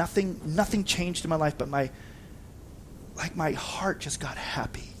happened. Nothing changed in my life, but my heart just got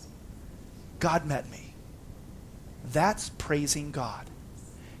happy. God met me. That's praising God,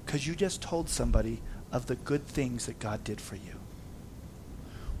 because you just told somebody of the good things that God did for you.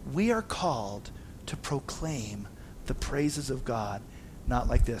 We are called to proclaim the praises of God, not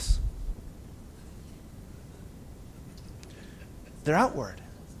like this. They're outward.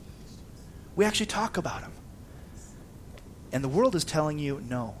 We actually talk about them. And the world is telling you,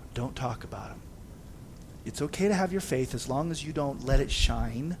 no, don't talk about them. It's okay to have your faith as long as you don't let it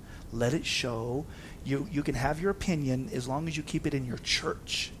shine, let it show. You can have your opinion as long as you keep it in your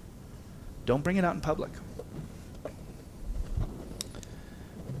church. Don't bring it out in public.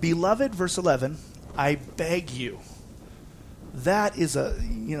 Beloved, verse 11, I beg you. That is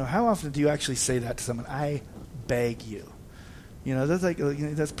how often do you actually say that to someone? I beg you. You know,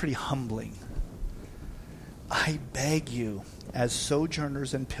 that's pretty humbling. I beg you, as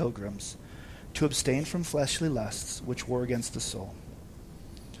sojourners and pilgrims, to abstain from fleshly lusts which war against the soul.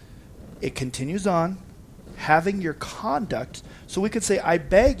 It continues on, having your conduct. So we could say, I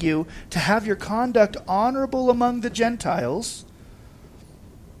beg you to have your conduct honorable among the Gentiles,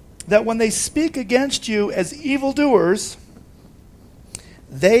 that when they speak against you as evildoers,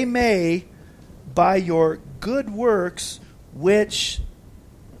 they may, by your good works, which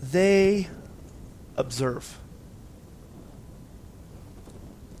they observe.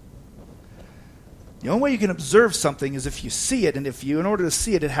 The only way you can observe something is if you see it, and in order to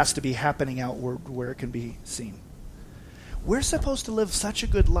see it, it has to be happening outward where it can be seen. We're supposed to live such a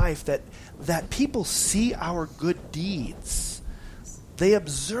good life that people see our good deeds. They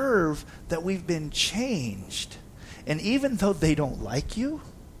observe that we've been changed. And even though they don't like you,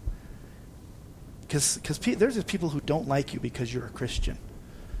 because there's just people who don't like you because you're a Christian.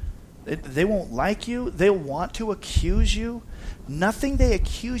 They won't like you. They'll want to accuse you. Nothing they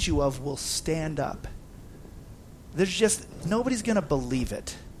accuse you of will stand up. Nobody's going to believe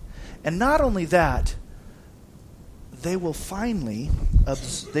it. And not only that, they will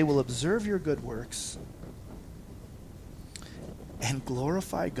observe your good works and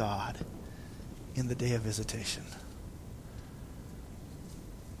glorify God in the day of visitation.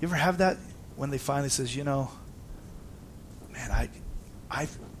 You ever have that when they finally says, man,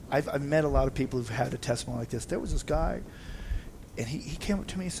 I've met a lot of people who've had a testimony like this. There was this guy, and he came up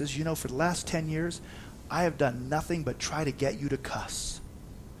to me and says, for the last 10 years, I have done nothing but try to get you to cuss.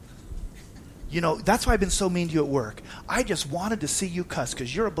 That's why I've been so mean to you at work. I just wanted to see you cuss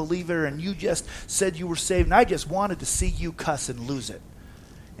because you're a believer and you just said you were saved, and I just wanted to see you cuss and lose it.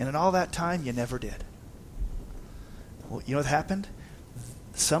 And in all that time, you never did. Well, you know what happened?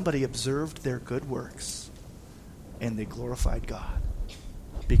 Somebody observed their good works, and they glorified God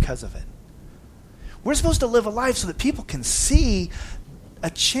because of it. We're supposed to live a life so that people can see a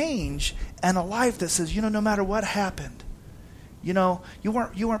change and a life that says, no matter what happened, you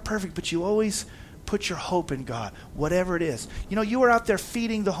weren't perfect, but you always put your hope in God, whatever it is. You were out there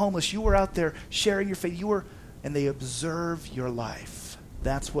feeding the homeless. You were out there sharing your faith. And they observe your life.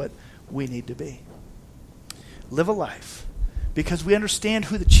 That's what we need to be. Live a life because we understand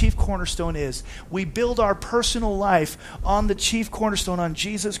who the chief cornerstone is. We build our personal life on the chief cornerstone, on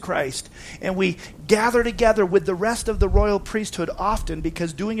Jesus Christ. And we gather together with the rest of the royal priesthood often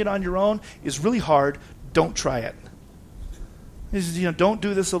because doing it on your own is really hard. Don't try it. Don't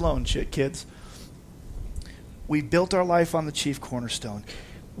do this alone, kids. We built our life on the chief cornerstone.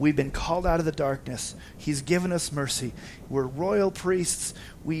 We've been called out of the darkness. He's given us mercy. We're royal priests.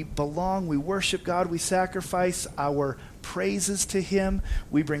 We belong. We worship God. We sacrifice our praises to Him.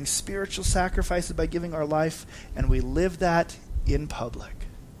 We bring spiritual sacrifices by giving our life, and we live that in public.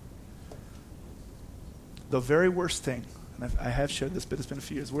 The very worst thing, and I have shared this, but it's been a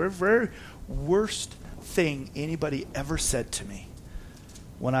few years, the very worst thing anybody ever said to me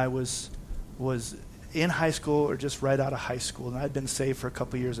when I was in high school or just right out of high school, and I'd been saved for a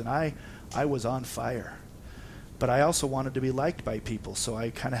couple of years, and I was on fire. But I also wanted to be liked by people, so I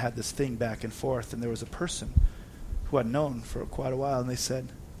kind of had this thing back and forth, and there was a person who I'd known for quite a while, and they said,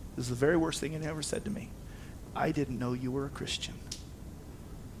 this is the very worst thing anyone ever said to me. I didn't know you were a Christian.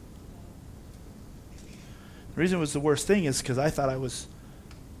 The reason it was the worst thing is because I thought I was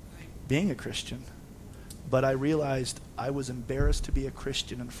being a Christian, but I realized I was embarrassed to be a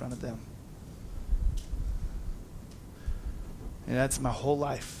Christian in front of them. And that's my whole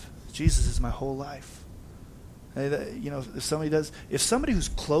life. Jesus is my whole life. If somebody who's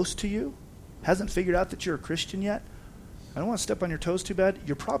close to you hasn't figured out that you're a Christian yet, I don't want to step on your toes too bad,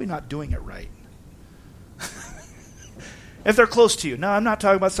 you're probably not doing it right. If they're close to you. Now, I'm not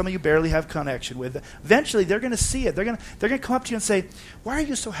talking about somebody you barely have connection with. Eventually, they're going to see it. They're going to come up to you and say, why are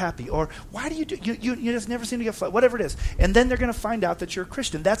you so happy? Or why do you just never seem to get flat? Whatever it is. And then they're going to find out that you're a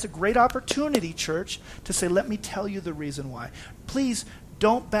Christian. That's a great opportunity, church, to say, let me tell you the reason why. Please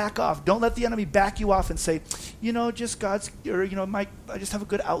don't back off. Don't let the enemy back you off and say, just God's, or, I just have a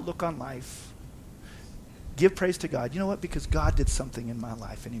good outlook on life. Give praise to God. You know what? Because God did something in my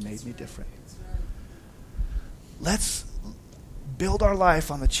life and He made me different. Let's build our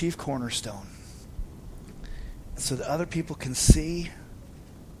life on the chief cornerstone so that other people can see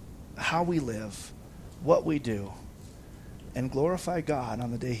how we live, what we do, and glorify God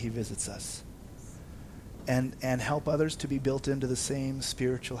on the day He visits us, and help others to be built into the same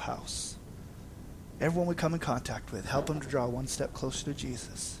spiritual house. Everyone we come in contact with, help them to draw one step closer to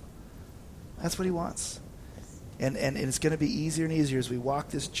Jesus. That's what He wants. And it's going to be easier and easier as we walk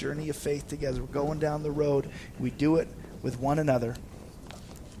this journey of faith together. We're going down the road. We do it with one another.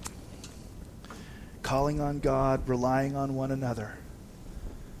 Calling on God, relying on one another.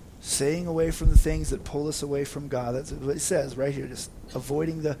 Staying away from the things that pull us away from God. That's what it says right here. Just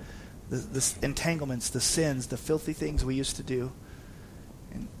avoiding the entanglements, the sins, the filthy things we used to do.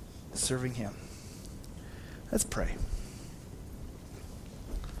 And serving Him. Let's pray.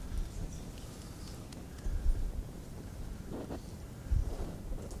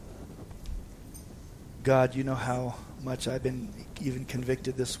 God, you know how much I've been even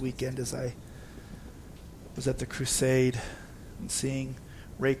convicted this weekend as I was at the crusade and seeing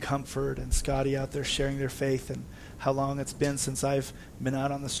Ray Comfort and Scotty out there sharing their faith, and how long it's been since I've been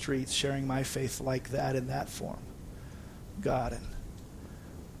out on the streets sharing my faith like that in that form. God, and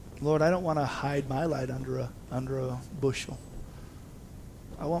Lord, I don't want to hide my light under a bushel.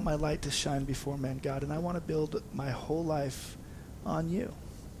 I want my light to shine before men, God, and I want to build my whole life on you.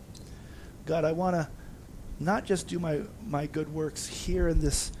 God, I want to not just do my good works here in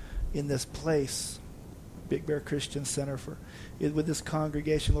this place, Big Bear Christian Center, with this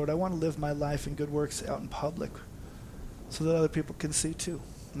congregation, Lord. I want to live my life in good works out in public so that other people can see too.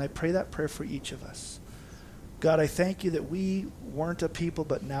 And I pray that prayer for each of us. God, I thank you that we weren't a people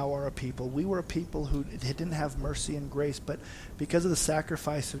but now are a people. We were a people who didn't have mercy and grace, but because of the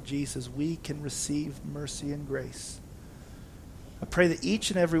sacrifice of Jesus, we can receive mercy and grace. I pray that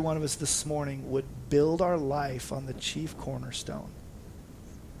each and every one of us this morning would build our life on the chief cornerstone,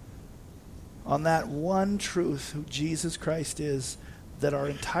 on that one truth who Jesus Christ is, that our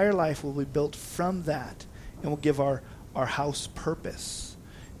entire life will be built from that, and will give our house purpose.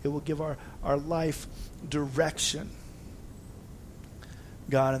 It will give our life direction,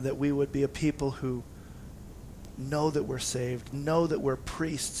 God, and that we would be a people who know that we're saved, know that we're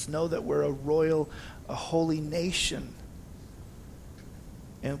priests, know that we're a holy nation,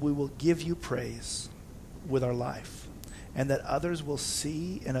 and we will give you praise with our life, and that others will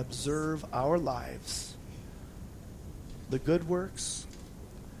see and observe our lives, the good works,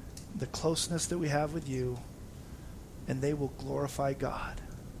 the closeness that we have with you, and they will glorify God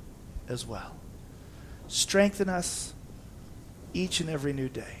as well. Strengthen us each and every new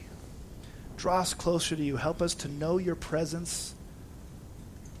day. Draw us closer to you. Help us to know your presence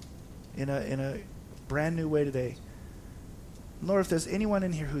in a brand new way today. Lord, if there's anyone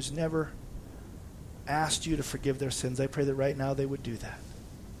in here who's never asked you to forgive their sins, I pray that right now they would do that.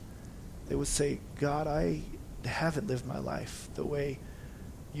 They would say, God, I haven't lived my life the way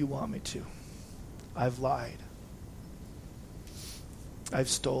you want me to. I've lied. I've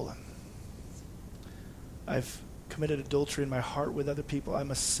stolen. I've committed adultery in my heart with other people.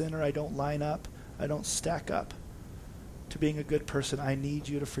 I'm a sinner. I don't line up. I don't stack up to being a good person. I need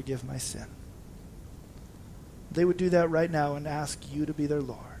you to forgive my sin. They would do that right now and ask you to be their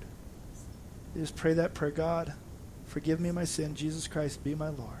Lord. They just pray that prayer. God, forgive me my sin. Jesus Christ, be my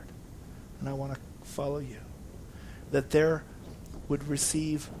Lord. And I want to follow you. That they would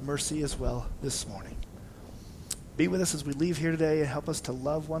receive mercy as well this morning. Be with us as we leave here today and help us to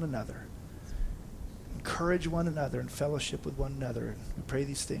love one another. Encourage one another and fellowship with one another. And we pray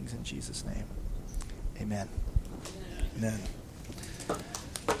these things in Jesus' name. Amen. Amen.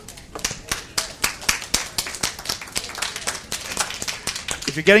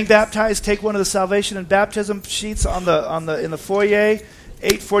 If you're getting baptized, take one of the salvation and baptism sheets in the foyer.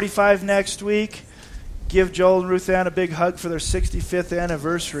 8:45 next week. Give Joel and Ruth Ann a big hug for their 65th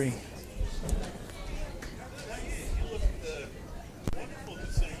anniversary.